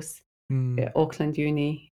the course Mm. at Auckland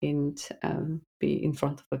Uni and be in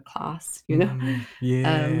front of a class. Mm.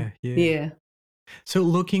 Yeah, yeah. Yeah. So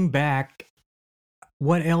looking back,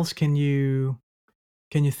 what else can you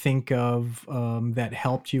think of, that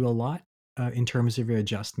helped you a lot, in terms of your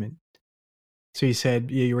adjustment? So you said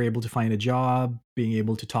you were able to find a job, being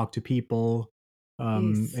able to talk to people,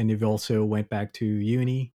 Yes. and you've also went back to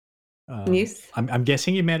uni. Yes. I'm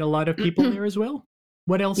guessing you met a lot of people there as well?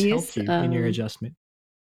 What else helped Yes. you in your adjustment?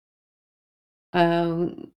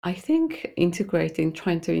 I think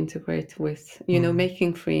trying to integrate with, Mm,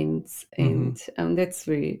 making friends, mhm, and that's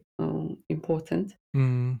very important.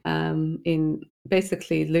 mm, In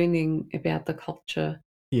basically learning about the culture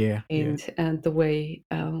yeah, yeah, and the way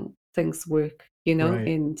things work, right.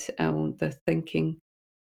 and the thinking.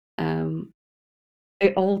 Um,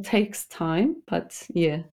 it all takes time, but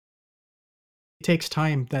yeah, It takes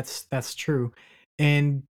time, that's true,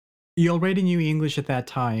 and you already knew English at that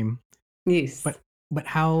time, yes. but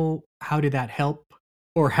how did that help?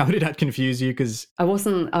 Or how did that confuse you? Because I was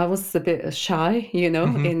a bit shy,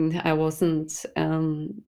 mhm, and I wasn't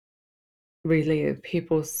really a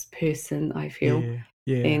people's person, I feel. yeah,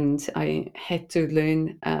 yeah, And I had to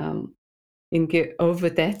learn and get over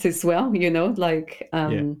that as well, like,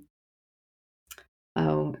 yeah,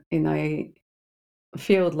 and I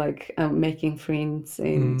feel like making friends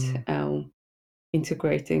and mm.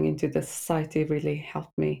 integrating into the society really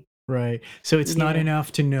helped me. Right. So it's not Yeah,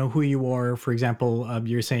 enough to know who you are. For example,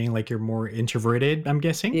 you're saying like you're more introverted, I'm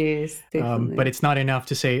guessing. yes, But definitely. it's not enough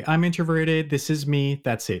to say, I'm introverted. This is me.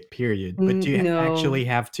 That's it, period. But do you No, actually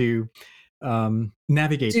have to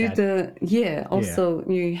navigate do that? the yeah. Yeah. Also,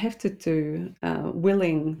 you have to do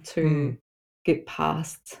willing Mm, to get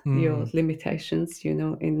past your mm, limitations,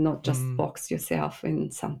 and not just mm, box yourself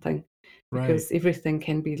in something, right. because everything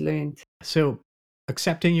can be learned. So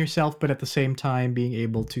accepting yourself, but at the same time being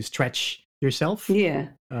able to stretch yourself. Yeah,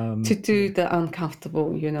 to Yeah, do the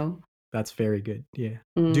uncomfortable. that's very good. Yeah.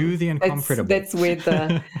 Do Mm. the uncomfortable. That's where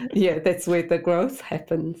that's where the growth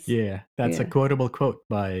happens. Yeah. That's a Yeah. quotable quote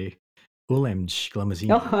by Ulemj,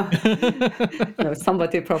 Glamuzina. Oh, no,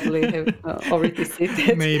 somebody probably have already said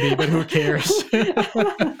Maybe, but who cares?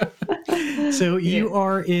 that. So Yeah. you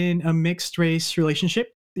are in a mixed race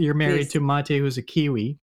relationship. You're married Yes. to Mate, who's a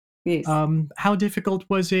Kiwi. Yes. How difficult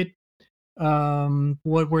was it?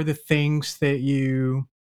 What were the things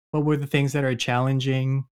what were the things that are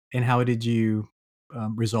challenging, and how did you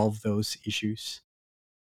resolve those issues?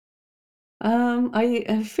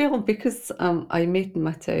 I feel because I met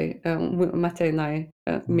Mate, Mate and I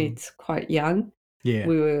Mm, met quite young. yeah.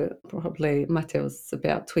 We were probably Mate was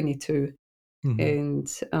about 22, Hmm.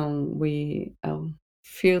 and we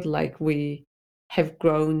feel like we have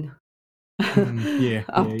grown Mm, yeah. Yeah.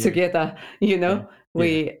 up Yeah. together. Yeah. Yeah.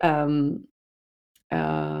 We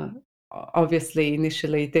uh, obviously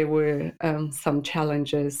initially there were some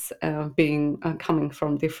challenges being coming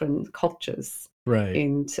from different cultures, Right.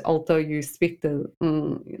 and although you speak the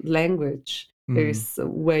language, there Mm, is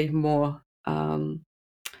way more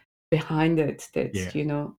behind it that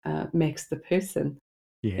yeah. makes the person.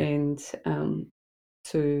 Yeah. And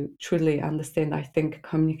to truly understand, I think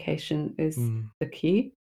communication is Mm, the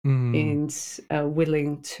key, mm, and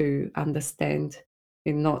willing to understand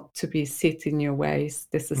and not to be set in your ways.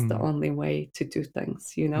 This is the mm, only way to do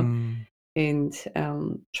things, mm, and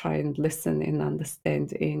try and listen and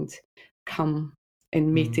understand and come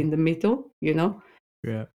and meet mm. in the middle. Yeah.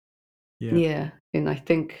 Yeah. Yeah, and I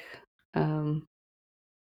think, um,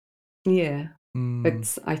 yeah,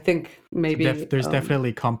 Mm. I think So maybe there's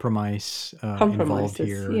definitely compromise involved compromises.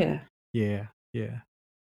 here. Yeah. Yeah, yeah.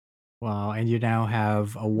 Wow, and you now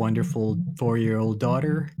have a wonderful 4-year-old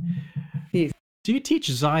daughter. Yes. Do you teach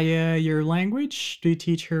Zaya your language? Do you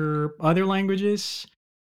teach her other languages?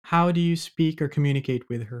 How do you speak or communicate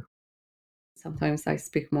with her? Sometimes I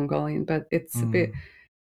speak Mongolian, but it's a bit Mm.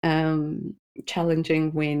 um,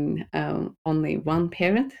 challenging when only one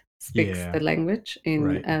parent speaks Yeah, the language, and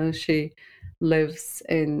right. she lives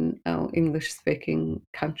in English-speaking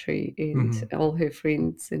country, and Mhm. all her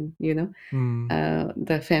friends, and Mm.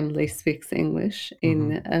 the family speaks English.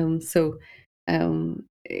 Mhm. In so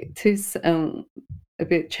it is a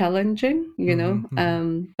bit challenging, Mhm.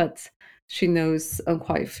 Mhm. but she knows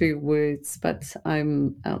quite a few words. But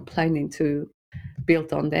I'm planning to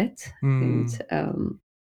build on that, and Mm.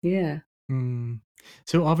 yeah. Mm.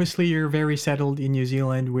 So obviously you're very settled in New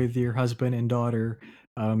Zealand with your husband and daughter.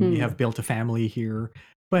 You Hmm. have built a family here.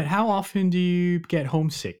 But how often do you get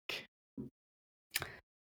homesick?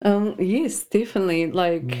 Yes, definitely.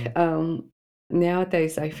 Like Mm.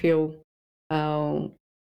 nowadays, I feel um,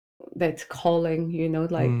 that calling.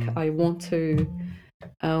 Like Mm. I want to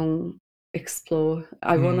um, explore.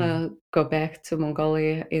 I want Mm. to go back to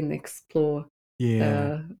Mongolia and explore Yeah.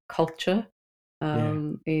 the culture. Yeah.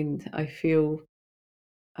 And I feel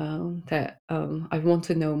that I want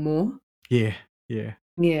to know more. Yeah. Yeah.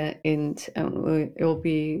 Yeah, and it'll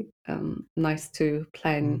be nice to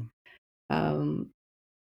plan Mm. um,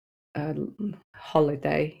 a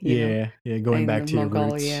holiday, Yeah. Yeah. Going back in to your roots.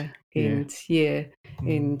 Mongolia, Yeah. and yeah, Mm.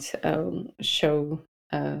 and show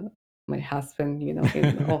my husband,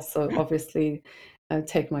 and also obviously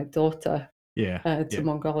take my daughter Yeah. to Yeah.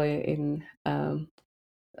 Mongolia in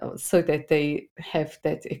so that they have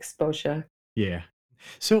that exposure. Yeah.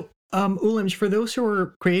 So, Ulemj, for those who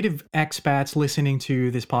are creative expats listening to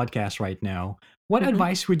this podcast right now, what Hmm.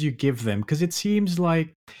 advice would you give them? Because it seems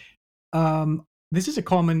like this is a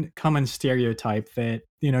common stereotype that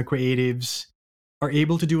creatives are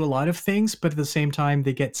able to do a lot of things, but at the same time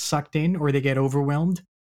they get sucked in or they get overwhelmed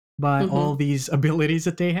by all Hmm. these abilities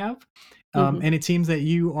that they have. Hmm. And it seems that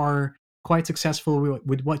you are quite successful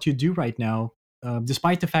with what you do right now,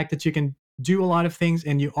 despite the fact that you can do a lot of things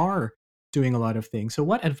and you are doing a lot of things. So,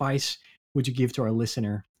 what advice would you give to our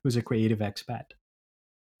listener who's a creative expat?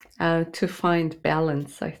 To find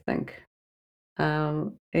balance, I think,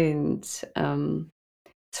 and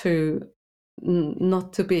to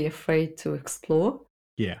not to be afraid to explore,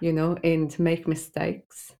 Yeah. and make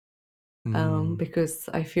mistakes, Mm, because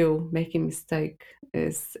I feel making mistake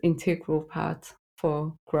is integral part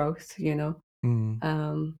for growth, mm,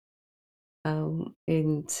 um,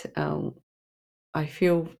 and I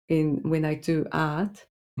feel in when I do art,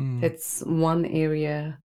 mm, that's one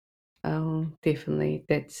area definitely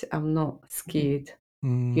that I'm not scared,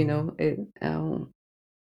 mm,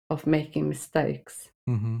 of making mistakes.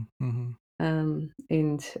 mhm, mhm.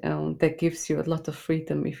 And that gives you a lot of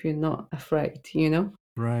freedom if you're not afraid.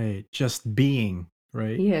 Right. Just being,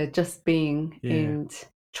 right? Yeah, just being Yeah. and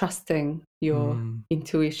trusting your Mm,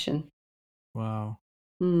 intuition. wow.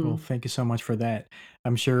 Well, Mm. thank you so much for that.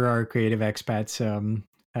 I'm sure our creative expats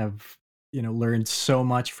have learned so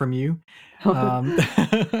much from you. Um,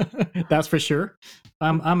 that's for sure.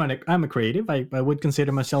 I'm a creative. I would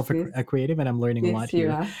consider myself Yes, a creative, and I'm learning a lot yes, you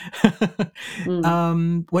here. are.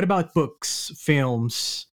 Mm. What about books,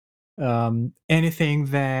 films, anything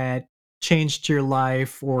that changed your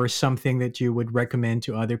life, or something that you would recommend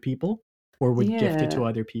to other people, or would gift it to Yeah,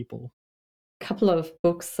 other people? couple of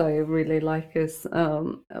books I really like is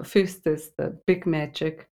first is the Big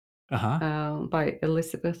Magic Uh huh. by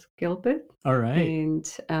Elizabeth Gilbert, All right. and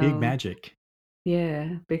Big magic.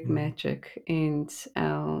 yeah, Big Mm. Magic, and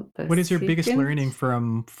the What is your biggest second, learning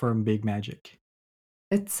from Big Magic?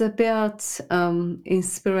 it's about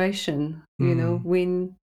inspiration. Mm,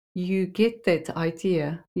 When you get that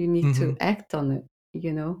idea, you need to mhm, act on it.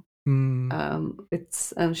 mm,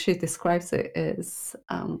 It's she describes it as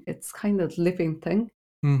it's kind of living thing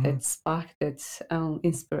mhm, that sparked that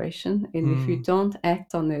inspiration, and if you mm, don't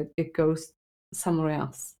act on it, it goes somewhere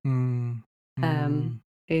else. mm, Um,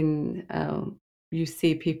 mm, and you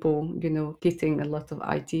see people, getting a lot of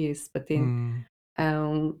ideas, but then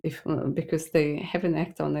mm, if because they haven't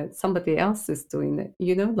acted on it, somebody else is doing it.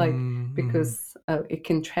 Like mm, mhm. because it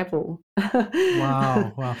can travel.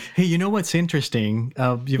 Wow, wow. Hey, you know what's interesting?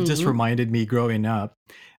 You've just Hmm. reminded me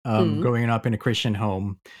Hmm. growing up in a Christian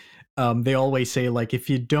home. They always say, like, if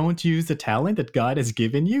you don't use the talent that God has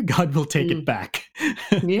given you, God will take it Mm. back.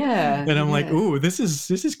 Yeah, And I'm like, yeah, ooh, this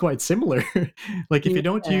is quite similar. Like, if you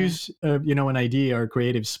don't yeah, use, an idea or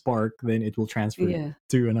creative spark, then it will transfer yeah,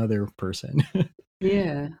 to another person.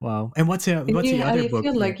 yeah. Wow. And And what's the other I book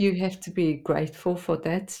feel that? like you have to be grateful for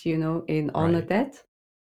that, and honor Right. that,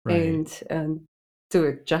 Right. and do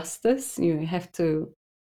it justice. You have to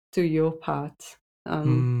do your part. Um,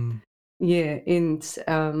 Mm, yeah, and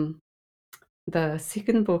the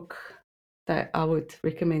second book that I would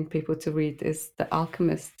recommend people to read is The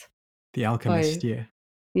Alchemist The Alchemist. by, Yeah.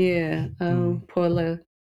 yeah, Mm, Paulo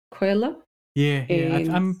Coelho. Yeah, yeah.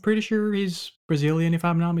 And I'm pretty sure he's Brazilian, if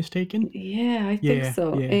I'm not mistaken. yeah, I think Yeah,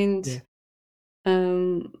 so. yeah, And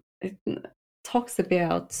yeah. it talks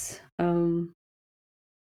about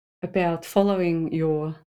following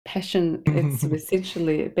your passion. It's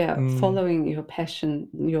essentially about Mm, following your passion,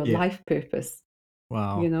 your yeah. life purpose, you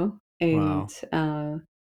Wow. know. And Wow.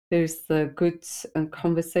 there's the good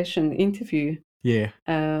conversation interview Yeah.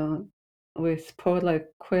 uh, with Paulo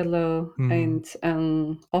Coelho Mm.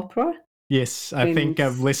 and Opera. Yes, I think And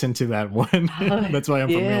I've listened to that one. That's why I'm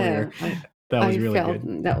familiar. yeah, That was I really felt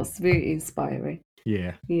good. that was very inspiring.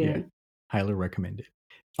 Yeah, yeah. Yeah, Highly recommend it.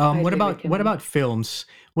 What highly about recommend. films?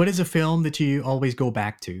 What is a film that you always go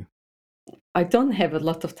back to? I don't have a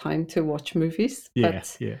lot of time to watch movies, Yeah,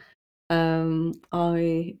 but yeah.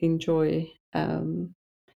 I enjoy,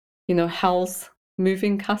 Howl's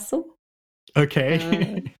Moving Castle. Uh,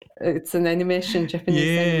 Okay. it's an animation, Japanese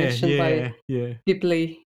Yeah, animation by yeah, yeah.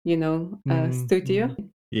 Ghibli, Mm, studio. mm.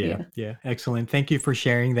 Yeah, Yeah. yeah. Excellent. Thank you for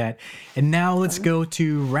sharing that. And now let's Uh, go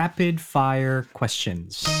to rapid fire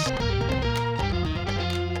questions.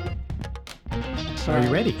 Are you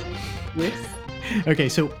right. ready? Yes. Okay,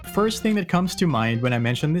 so first thing that comes to mind when I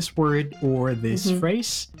mention this word or this Mm-hmm.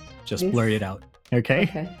 phrase, just blurt it Yes. out. Okay?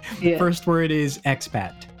 Okay. Yeah. First word is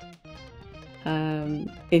expat.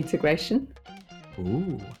 Integration.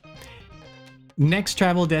 Ooh. Next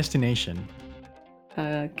travel destination.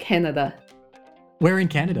 Canada. Where in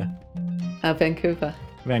Canada? Vancouver.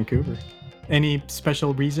 Vancouver. Any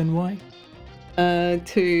special reason why?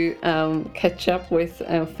 To catch up with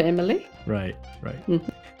our family. Right, right. Mhm.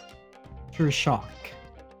 Culture shock.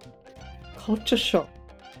 Culture shock.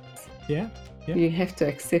 Yeah, yeah. You have to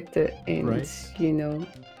accept it and, Right.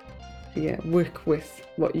 work with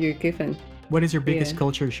what you're given. What is your biggest Yeah.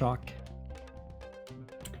 culture shock?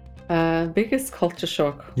 Biggest culture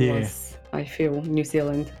shock Yeah. was, I feel, New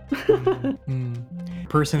Zealand.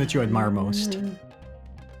 Person that you admire most.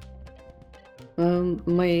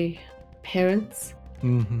 My parents.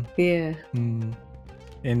 Mm-hmm. Yeah.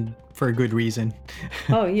 And for a good reason.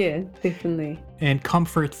 Oh, yeah, definitely. And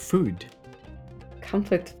comfort food.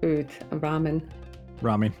 Comfort food, ramen.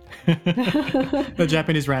 Ramen. The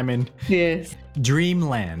Japanese ramen. Yes.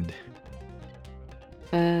 Dreamland.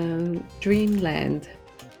 Dreamland.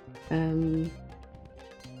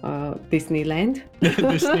 Disneyland.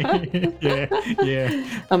 Disney. Yeah,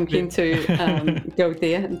 yeah. I'm keen to go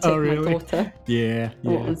there and take really? my daughter Yeah,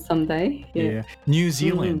 yeah. on Sunday. Yeah. New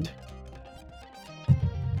Zealand.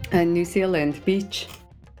 And New Zealand beach.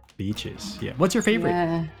 Beaches. Yeah. What's your favorite?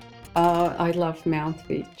 Yeah. I love Mount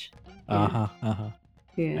Beach. Yeah.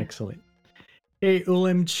 Yeah. Excellent. Hey,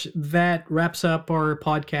 Ulemj, that wraps up our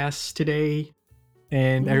podcast today.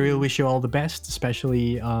 And I really wish you all the best,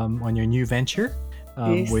 especially on your new venture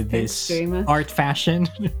Yes, with thanks this very much. art fashion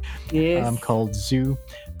Yes. called Zoo.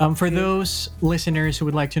 For those listeners who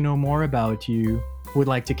would like to know more about you, who would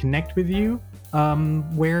like to connect with you,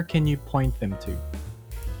 where can you point them to?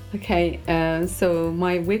 Okay, so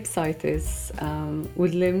my website is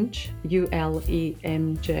Ulemj,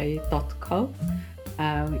 ulemj.co,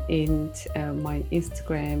 and my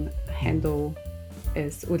Instagram handle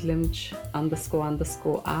is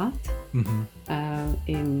Ulemj__art.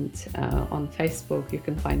 And on Facebook, you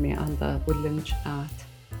can find me under Ulemj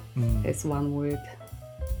Art. It's one word.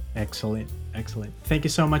 Excellent, excellent. Thank you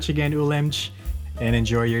so much again, Ulemj, and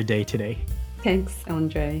enjoy your day today. Thanks,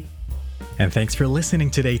 Andre. And thanks for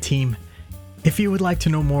listening today, team. If you would like to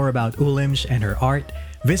know more about Ulemj and her art,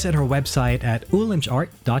 visit her website at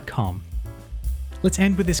ulemjart.com. Let's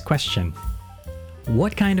end with this question.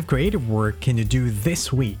 What kind of creative work can you do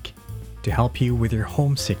this week to help you with your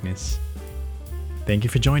homesickness? Thank you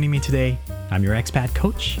for joining me today. I'm your expat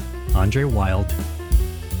coach, Andre Wild.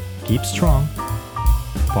 Keep strong,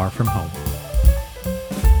 far from home.